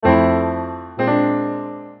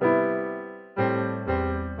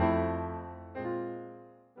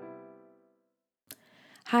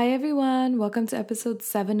Hi everyone, welcome to episode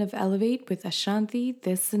 7 of Elevate with Ashanti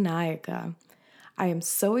Dissanayaka. I am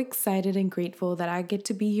so excited and grateful that I get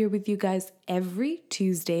to be here with you guys every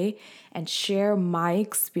Tuesday and share my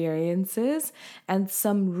experiences and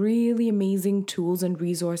some really amazing tools and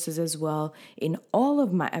resources as well in all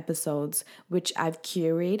of my episodes, which I've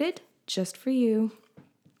curated just for you.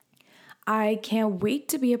 I can't wait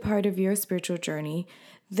to be a part of your spiritual journey.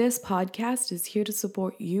 This podcast is here to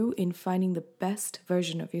support you in finding the best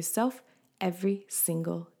version of yourself every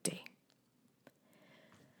single day.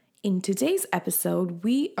 In today's episode,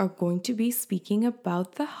 we are going to be speaking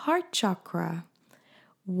about the heart chakra.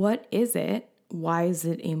 What is it? Why is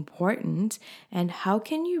it important? And how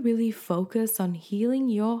can you really focus on healing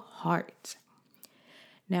your heart?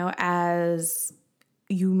 Now, as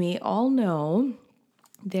you may all know,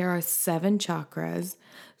 there are 7 chakras.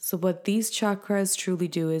 So what these chakras truly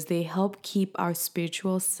do is they help keep our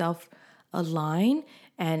spiritual self aligned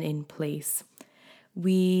and in place.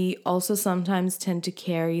 We also sometimes tend to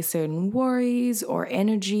carry certain worries or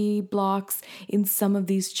energy blocks in some of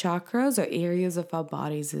these chakras or areas of our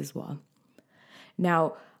bodies as well.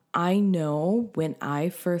 Now, I know when I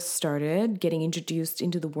first started getting introduced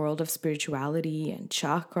into the world of spirituality and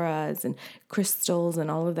chakras and crystals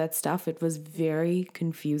and all of that stuff, it was very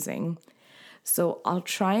confusing. So I'll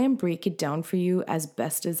try and break it down for you as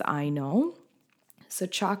best as I know. So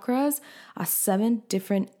chakras are 7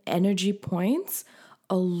 different energy points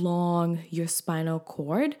along your spinal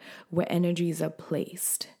cord where energies are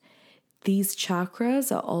placed. These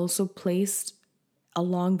chakras are also placed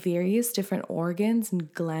along various different organs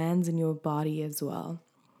and glands in your body as well.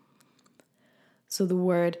 So the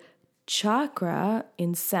word chakra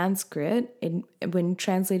in Sanskrit, when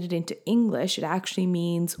translated into English, it actually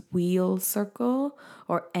means wheel circle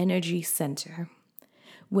or energy center.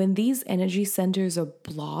 When these energy centers are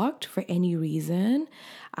blocked for any reason,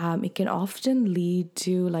 it can often lead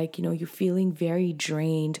to you feeling very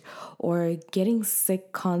drained or getting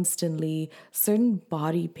sick constantly, certain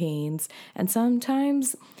body pains, and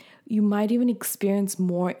sometimes you might even experience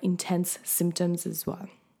more intense symptoms as well.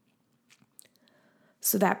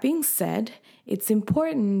 So that being said, it's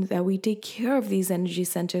important that we take care of these energy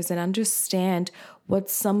centers and understand what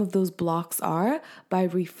some of those blocks are by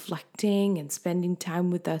reflecting and spending time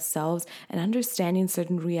with ourselves and understanding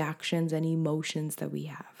certain reactions and emotions that we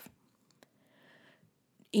have.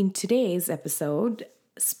 In today's episode,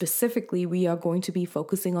 specifically, we are going to be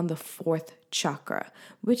focusing on the 4th chakra,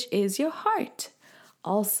 which is your heart,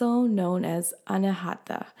 also known as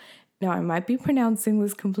Anahata. Now, I might be pronouncing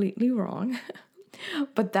this completely wrong.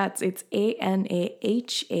 But it's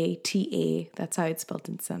Anahata. That's how it's spelled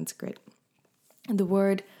in Sanskrit. And the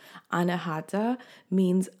word Anahata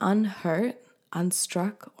means unhurt,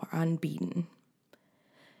 unstruck, or unbeaten.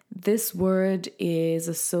 This word is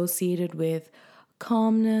associated with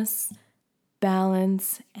calmness,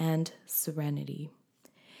 balance, and serenity.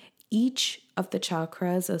 Each of the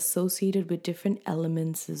chakras are associated with different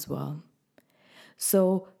elements as well.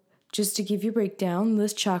 So just to give you a breakdown,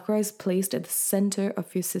 this chakra is placed at the center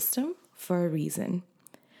of your system for a reason.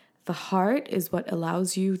 The heart is what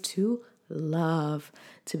allows you to love,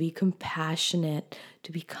 to be compassionate,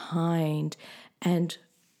 to be kind, and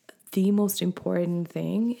the most important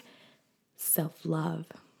thing, self-love.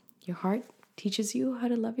 Your heart teaches you how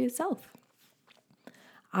to love yourself.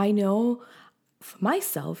 I know for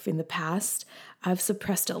myself in the past, I've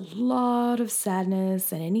suppressed a lot of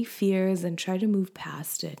sadness and any fears and tried to move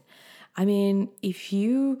past it. I mean, if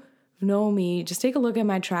you know me, just take a look at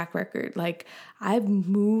my track record. I've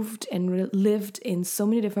moved and lived in so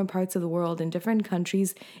many different parts of the world, in different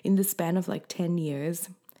countries in the span of 10 years.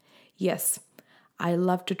 Yes, I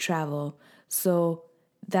love to travel. So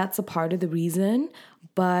that's a part of the reason.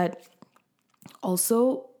 But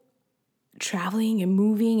also, traveling and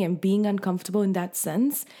moving and being uncomfortable in that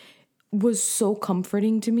sense was so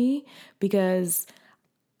comforting to me because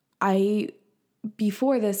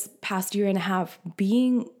before this past year and a half,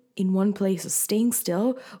 being in one place or staying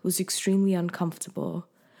still was extremely uncomfortable.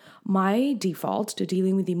 My default to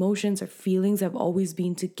dealing with emotions or feelings have always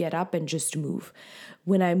been to get up and just move.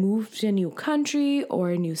 When I move to a new country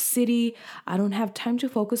or a new city, I don't have time to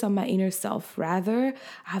focus on my inner self. Rather,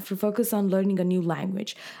 I have to focus on learning a new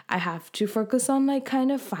language. I have to focus on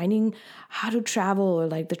finding how to travel or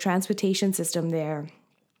the transportation system there.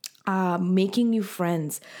 Making new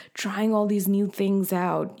friends, trying all these new things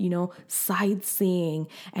out, sightseeing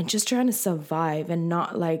and just trying to survive and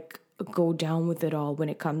not go down with it all when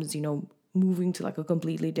it comes, moving to a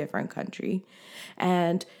completely different country.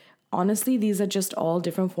 And honestly, these are just all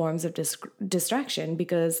different forms of distraction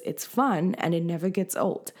because it's fun and it never gets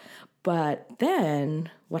old. But then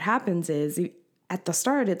what happens is at the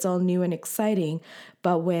start, it's all new and exciting.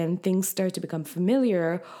 But when things start to become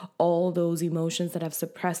familiar, all those emotions that I've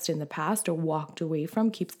suppressed in the past or walked away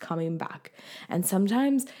from keeps coming back. And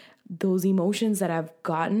sometimes those emotions that I've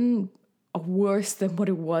gotten are worse than what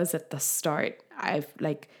it was at the start.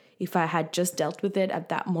 If I had just dealt with it at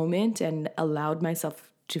that moment and allowed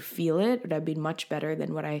myself to feel it, it would have been much better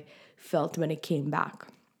than what I felt when it came back.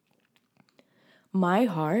 My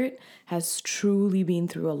heart has truly been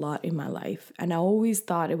through a lot in my life, and I always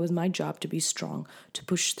thought it was my job to be strong, to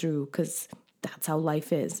push through, because that's how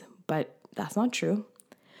life is. But that's not true.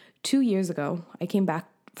 2 years ago, I came back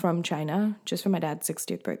from China just for my dad's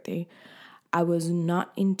 60th birthday. I was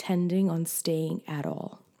not intending on staying at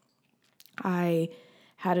all. I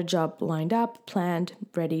had a job lined up, planned,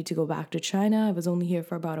 ready to go back to China. I was only here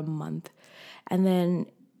for about a month. And then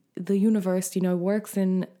the universe, works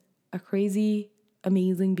in a crazy,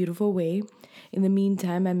 amazing, beautiful way. In the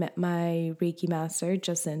meantime, I met my Reiki master,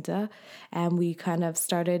 Jacinta, and we kind of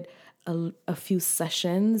started a few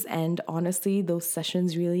sessions. And honestly, those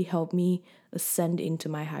sessions really helped me ascend into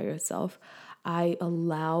my higher self. I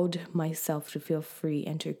allowed myself to feel free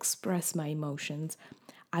and to express my emotions.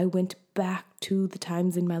 I went back to the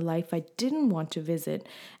times in my life I didn't want to visit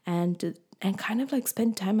and kind of like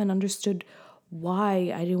spent time and understood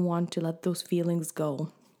why I didn't want to let those feelings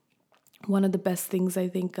go. One of the best things I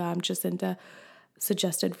think Jacinta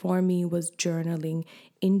suggested for me was journaling.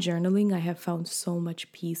 In journaling, I have found so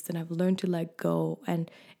much peace and I've learned to let go and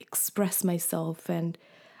express myself. And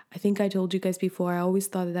I think I told you guys before, I always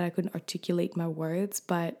thought that I couldn't articulate my words,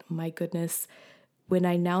 but my goodness, when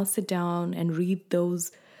I now sit down and read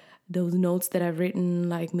those notes that I've written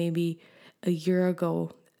like maybe a year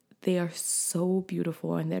ago, they are so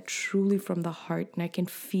beautiful and they're truly from the heart, and I can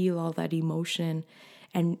feel all that emotion.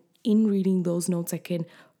 And in reading those notes, I can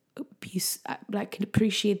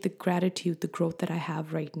appreciate the gratitude, the growth that I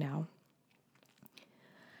have right now.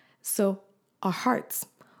 So our hearts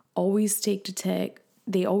always tend to take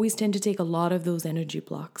a lot of those energy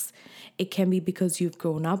blocks. It can be because you've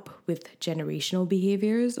grown up with generational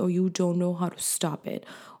behaviors, or you don't know how to stop it,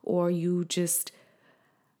 or you just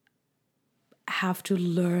have to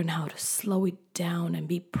learn how to slow it down and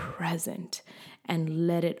be present and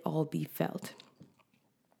let it all be felt.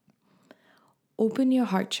 Open your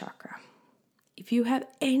heart chakra. If you have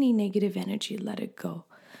any negative energy, let it go.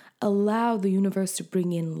 Allow the universe to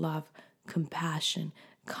bring in love, compassion,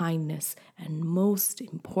 kindness, and most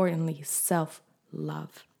importantly,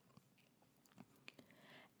 self-love.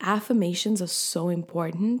 Affirmations are so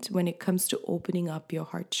important when it comes to opening up your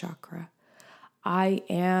heart chakra. I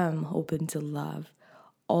am open to love.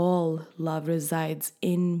 All love resides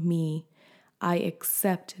in me. I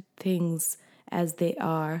accept things as they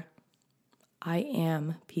are. I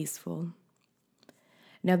am peaceful.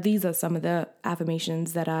 Now, these are some of the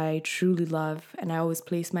affirmations that I truly love, and I always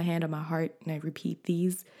place my hand on my heart and I repeat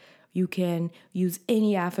these. You can use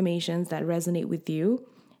any affirmations that resonate with you.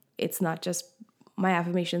 It's not just my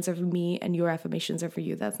affirmations are for me and your affirmations are for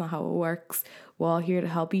you. That's not how it works. We're all here to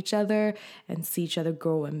help each other and see each other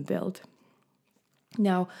grow and build.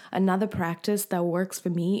 Now, another practice that works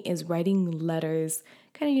for me is writing letters,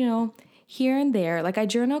 kind of, here and there. Like I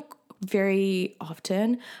journal very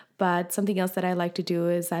often, but something else that I like to do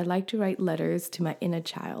is I like to write letters to my inner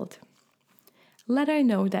child. Let her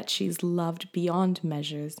know that she's loved beyond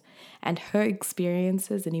measures and her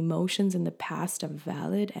experiences and emotions in the past are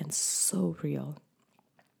valid and so real.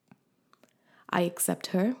 I accept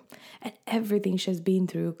her and everything she's been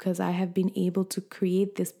through because I have been able to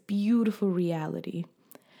create this beautiful reality.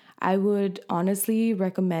 I would honestly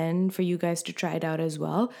recommend for you guys to try it out as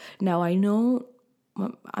well. Now, I know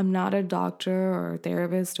I'm not a doctor or a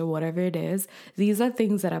therapist or whatever it is. These are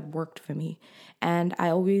things that have worked for me. And I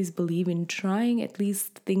always believe in trying at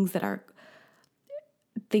least things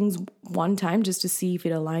one time just to see if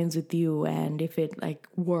it aligns with you and if it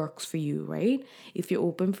works for you, right? If you're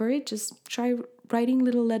open for it, just try writing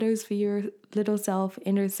little letters for your little self,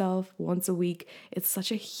 inner self once a week. It's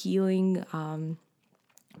such a healing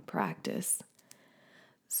practice.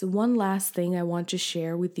 So one last thing I want to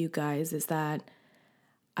share with you guys is that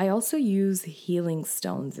I also use healing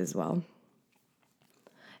stones as well.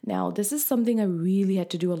 Now, this is something I really had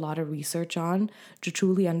to do a lot of research on to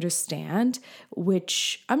truly understand,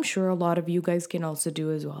 which I'm sure a lot of you guys can also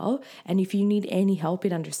do as well. And if you need any help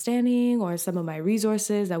in understanding or some of my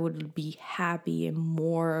resources, I would be happy and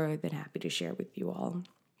more than happy to share with you all.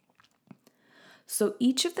 So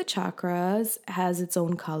each of the chakras has its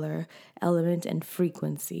own color, element, and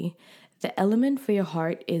frequency. The element for your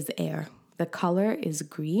heart is air. The color is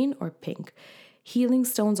green or pink. Healing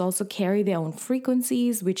stones also carry their own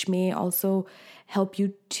frequencies, which may also help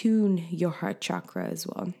you tune your heart chakra as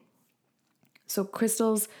well. So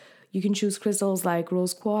crystals, you can choose crystals like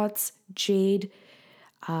rose quartz, jade,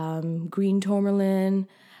 green tourmaline.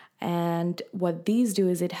 And what these do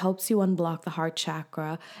is it helps you unblock the heart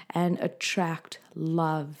chakra and attract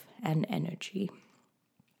love and energy.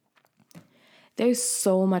 There's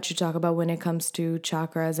so much to talk about when it comes to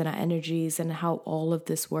chakras and our energies and how all of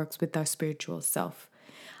this works with our spiritual self.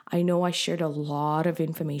 I know I shared a lot of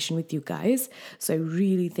information with you guys, so I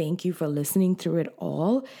really thank you for listening through it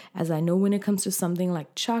all, as I know when it comes to something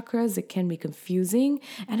like chakras, it can be confusing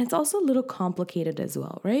and it's also a little complicated as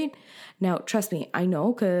well, right? Now, trust me, I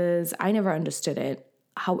know because I never understood it.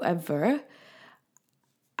 However,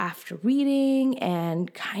 after reading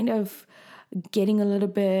and kind of getting a little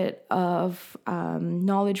bit of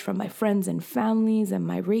knowledge from my friends and families and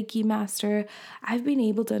my Reiki master, I've been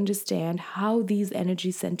able to understand how these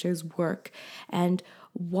energy centers work and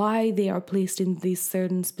why they are placed in these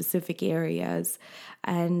certain specific areas.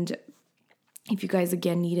 And if you guys,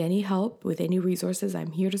 again, need any help with any resources,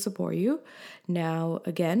 I'm here to support you. Now,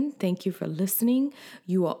 again, thank you for listening.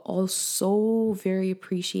 You are all so very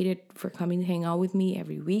appreciated for coming to hang out with me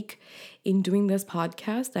every week. In doing this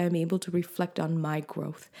podcast, I am able to reflect on my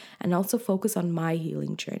growth and also focus on my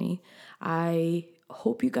healing journey. I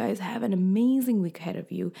hope you guys have an amazing week ahead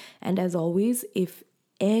of you. And as always, if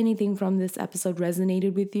anything from this episode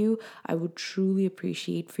resonated with you, I would truly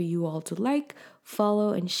appreciate for you all to like,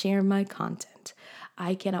 follow, and share my content.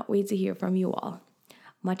 I cannot wait to hear from you all.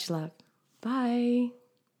 Much love. Bye.